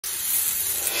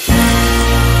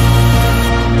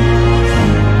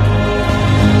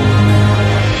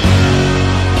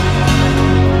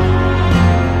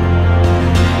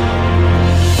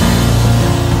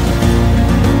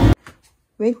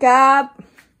Wake up!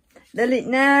 Dali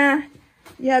na!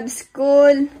 You have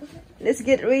school! Let's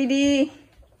get ready!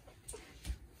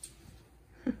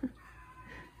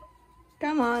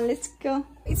 Come on, let's go!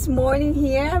 It's morning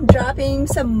here. I'm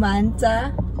dropping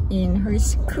Samantha in her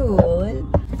school.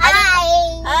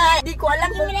 Hi! Hindi ko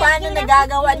alam kung paano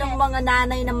nagagawa ng mga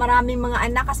nanay na maraming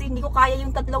mga anak kasi hindi ko kaya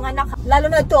yung 3 anak.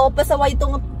 Lalo na ito, pasaway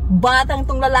itong batang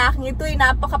itong lalaking ito.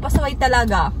 Napakapasaway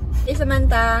talaga. Hey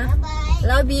Samantha!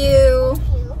 Bye-bye. Love you!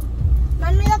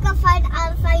 Mommy, look, I'll find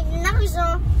now, so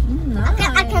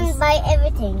Nice. I can buy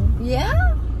everything. Yeah?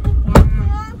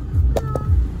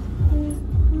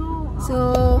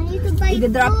 So,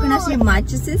 i-drop ko na si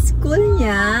Macho sa school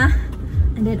niya.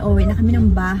 And then, uwi na kami ng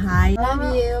bahay.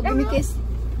 Love you. Give me a kiss.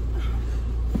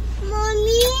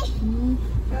 Mommy?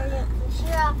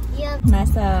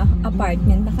 Nasa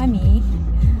apartment na kami.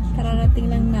 Kararating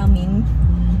lang namin.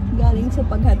 Galing sa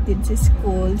paghatid sa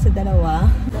school sa dalawa.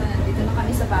 Dito na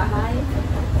kami sa bahay.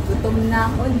 Gutom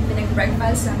na ako. Hindi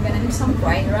nag-breakfast. I'm gonna make some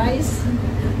fried rice.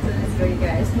 So let's go, you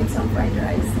guys. Make some fried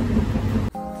rice.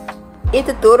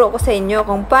 Ituturo ko sa inyo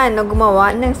kung paano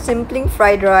gumawa ng simpleng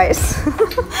fried rice.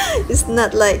 It's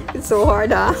not like, it's so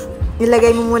hard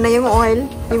Nilagay mo muna yung oil,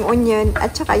 yung onion,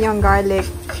 at saka yung garlic.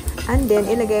 And then,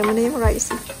 ilagay mo na yung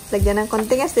rice. Lagyan ng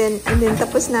konting asin, and then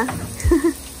tapos na.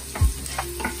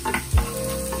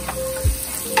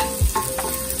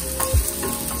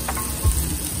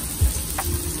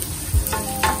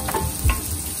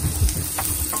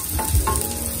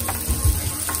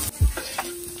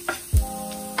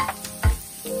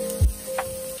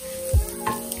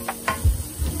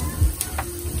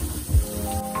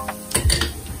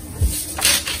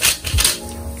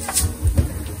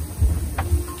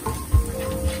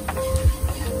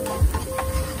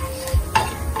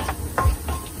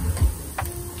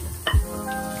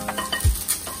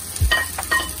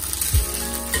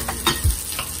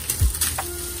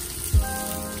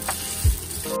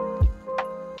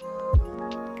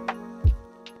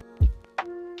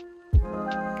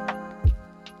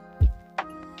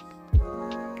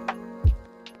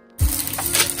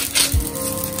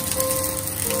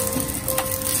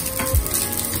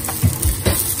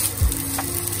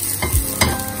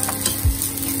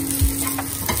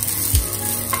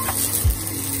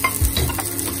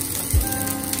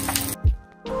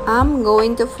 I'm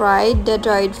going to fry the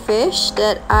dried fish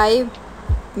that I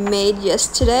made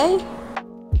yesterday.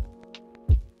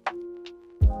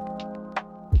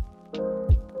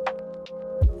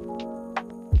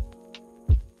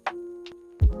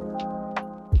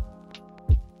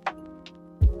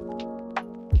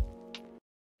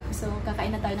 So,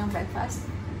 kakain na tayo ng breakfast.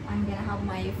 I'm gonna have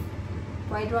my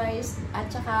fried rice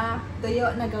at saka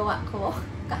tuyo na gawa ko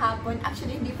kahapon.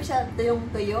 Actually, hindi pa siya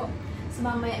tuyong-tuyo. So,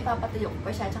 mamaya ipapatuyo ko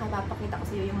pa siya, tsaka ipapakita ko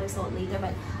sa iyo yung result later.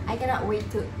 But I cannot wait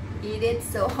to eat it.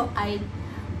 So, I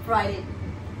fried it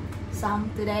some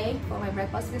today for my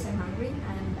breakfast because I'm hungry.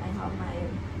 And I have my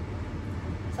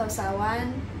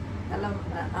sausawan,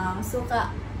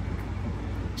 suka,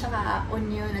 tsaka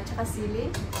onion, at tsaka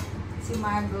sili. Si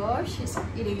Margot, she's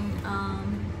eating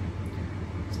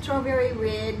strawberry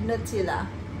with Nutella.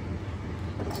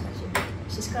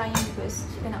 She's crying because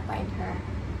she cannot find her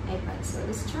iPad. So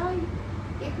let's try.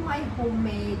 If my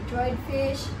homemade dried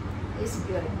fish is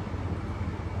good.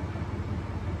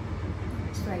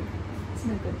 It's right. It's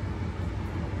not good.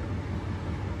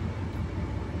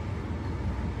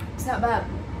 It's not bad.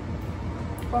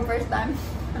 For first time.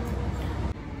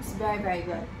 It's very, very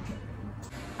good.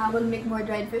 I will make more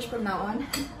dried fish from now on.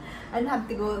 I don't have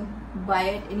to go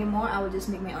buy it anymore. I will just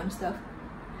make my own stuff.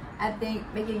 I think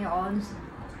making your own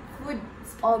food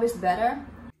is always better.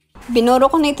 Binuro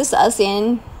ko na ito sa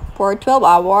asin for 12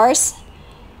 hours.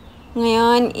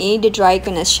 Ngayon, i-dry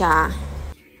ko na siya.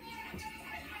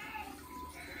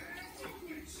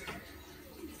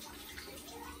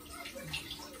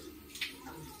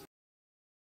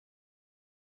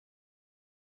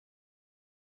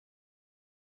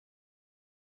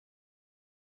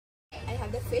 I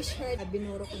have the fish head.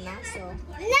 Binuro ko na. So,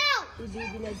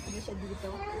 i-bilad ko na siya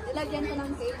dito. Ilagyan ko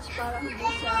ng cage para hindi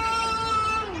siya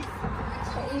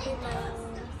kainin ng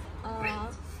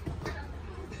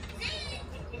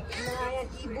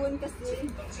ibon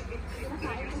kasi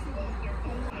kinakain kasi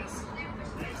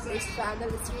so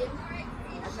struggle is real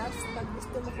at that's pag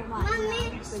gusto mo kumain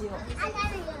ng tuyo.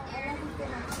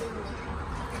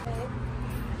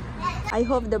 I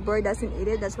hope the bird doesn't eat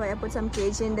it, that's why I put some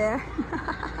cage in there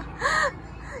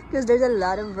because there's a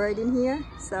lot of bird in here.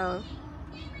 So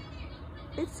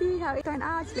let's see how it turns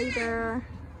out later.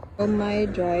 Oh, my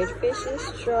dried fish is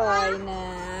dry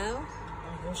now.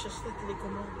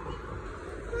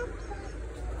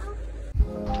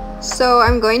 So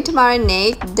I'm going to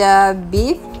marinate the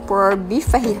beef for beef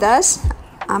fajitas.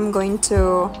 I'm going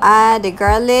to add the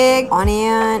garlic,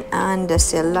 onion, and the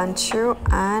cilantro,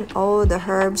 and all the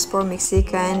herbs for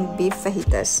Mexican beef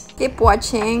fajitas. Keep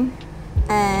watching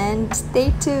and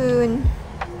stay tuned.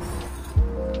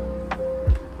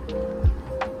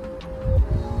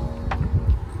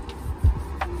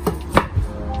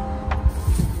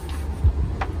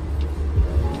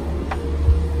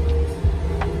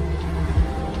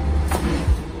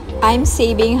 I'm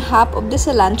saving half of the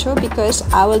cilantro because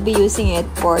I will be using it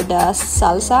for the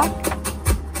salsa.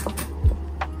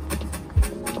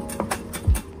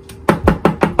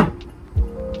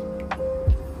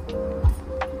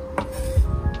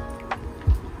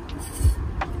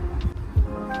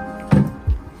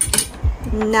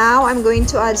 Now I'm going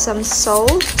to add some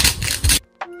salt,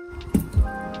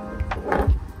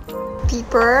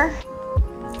 pepper,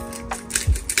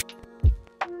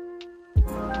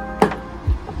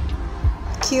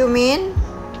 cumin,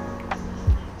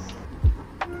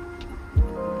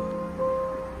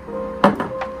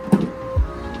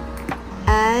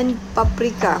 and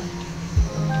paprika.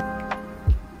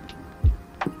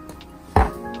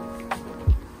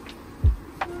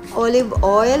 Olive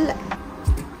oil,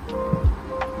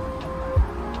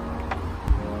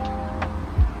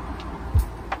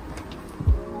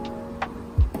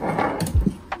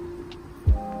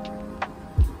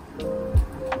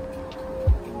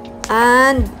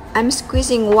 and I'm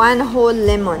squeezing one whole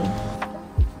lemon.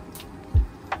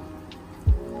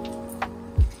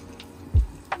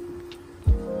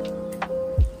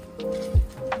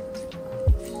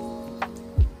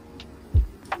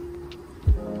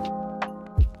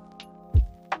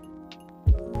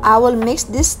 I will mix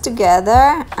this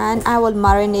together and I will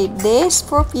marinate this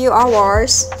for a few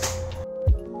hours.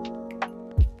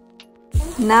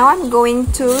 Now I'm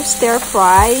going to stir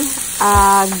fry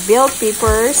bell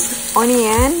peppers,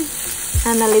 onion,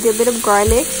 and a little bit of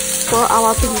garlic for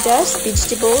our fajitas,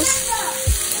 vegetables.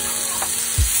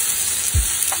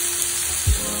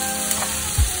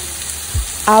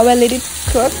 I will let it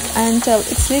cook until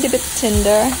it's a little bit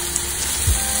tender.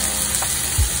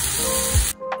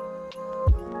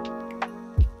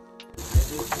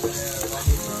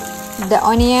 The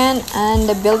onion and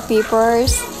the bell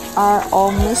peppers are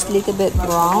almost a little bit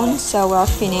brown, so we're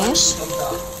finished.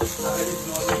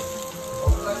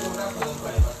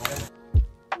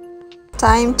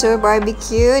 Time to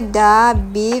barbecue the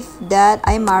beef that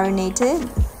I marinated.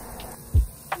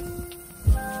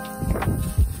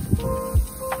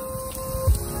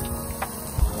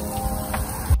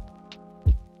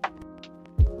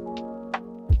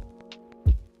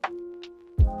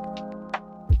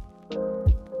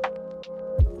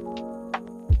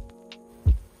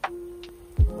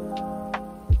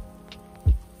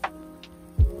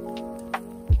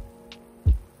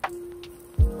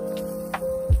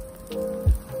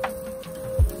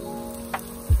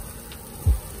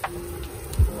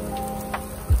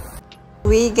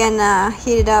 We're gonna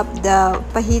heat up the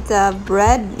fajita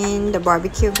bread in the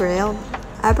barbecue grill.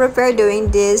 I prefer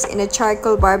doing this in a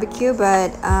charcoal barbecue,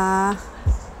 but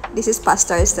this is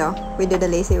faster, so we do the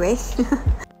lazy way.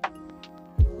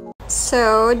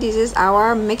 So this is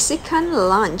our Mexican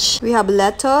lunch. We have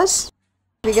lettuce,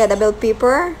 we got the bell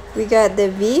pepper, we got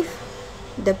the beef,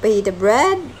 the fajita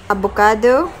bread,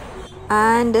 avocado,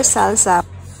 and the salsa.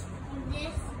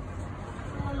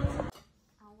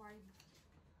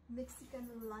 Mexican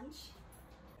lunch.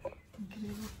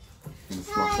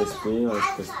 It's more crispy or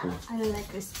crispy? I don't like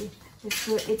crispy. It's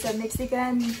good. It's a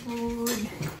Mexican food.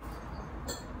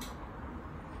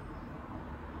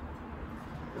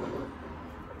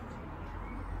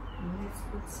 Let's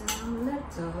put some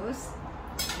lettuce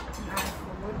in our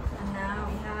food. And now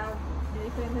we have, did I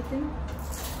put everything?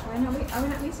 Are we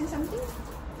not mixing something?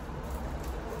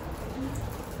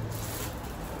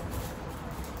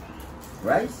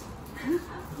 Rice?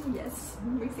 Yes,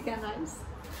 Mexican rice.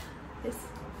 Let's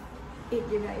eat,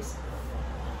 you guys.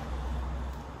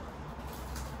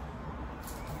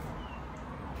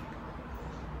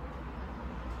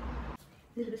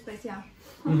 A little bit spicy, huh?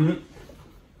 Mm-hmm.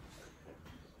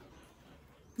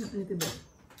 Not a little bit.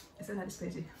 It's a lot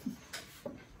spicy.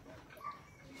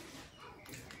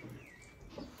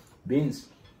 Beans.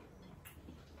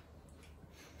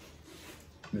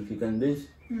 Mexican dish.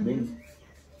 Beans.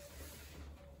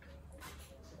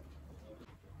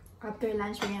 After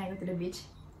lunch, we're gonna go to the beach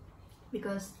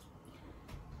because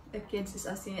the kids is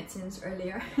asking it since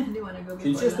earlier. They wanna go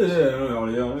before lunch.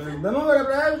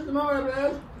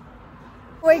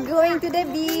 We're going to the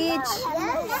beach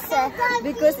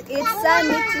because it's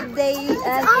sunny today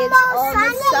and it's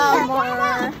almost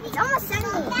summer. It's almost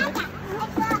sunny.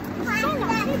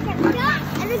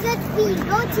 We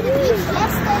go to the beach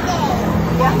yesterday.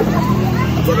 Yeah.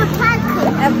 To the park.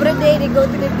 Every day they go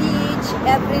to the beach.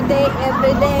 Every day.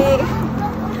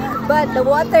 But the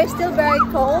water is still very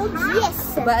cold.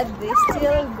 Yes. But they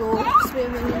still go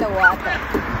swimming in the water.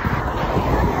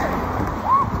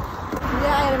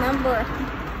 Yeah, I remember.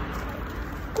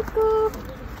 Cuckoo.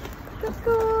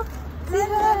 Cuckoo. Say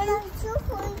hi.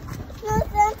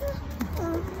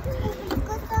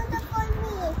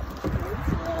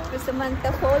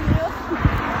 Samantha hold you.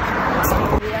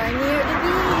 We are near the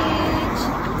beach.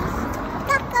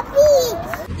 Kaka beach.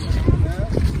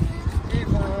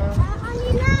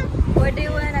 Where do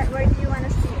you wanna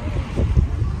see?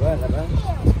 Wala ba?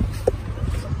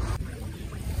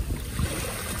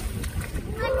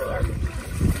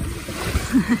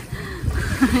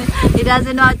 He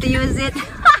doesn't know how to use it.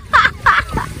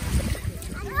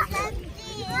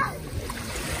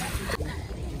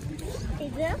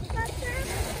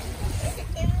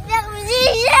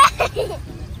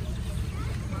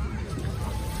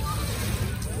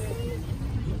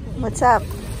 What's up?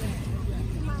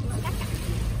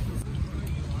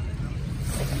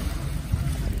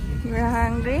 You're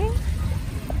hungry?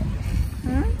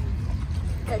 Hmm?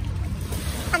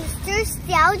 I'm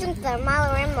thirsty. I was drink the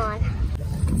lemon.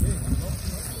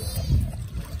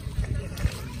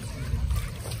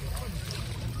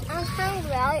 I'm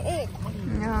hungry. I'll eat.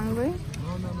 You hungry?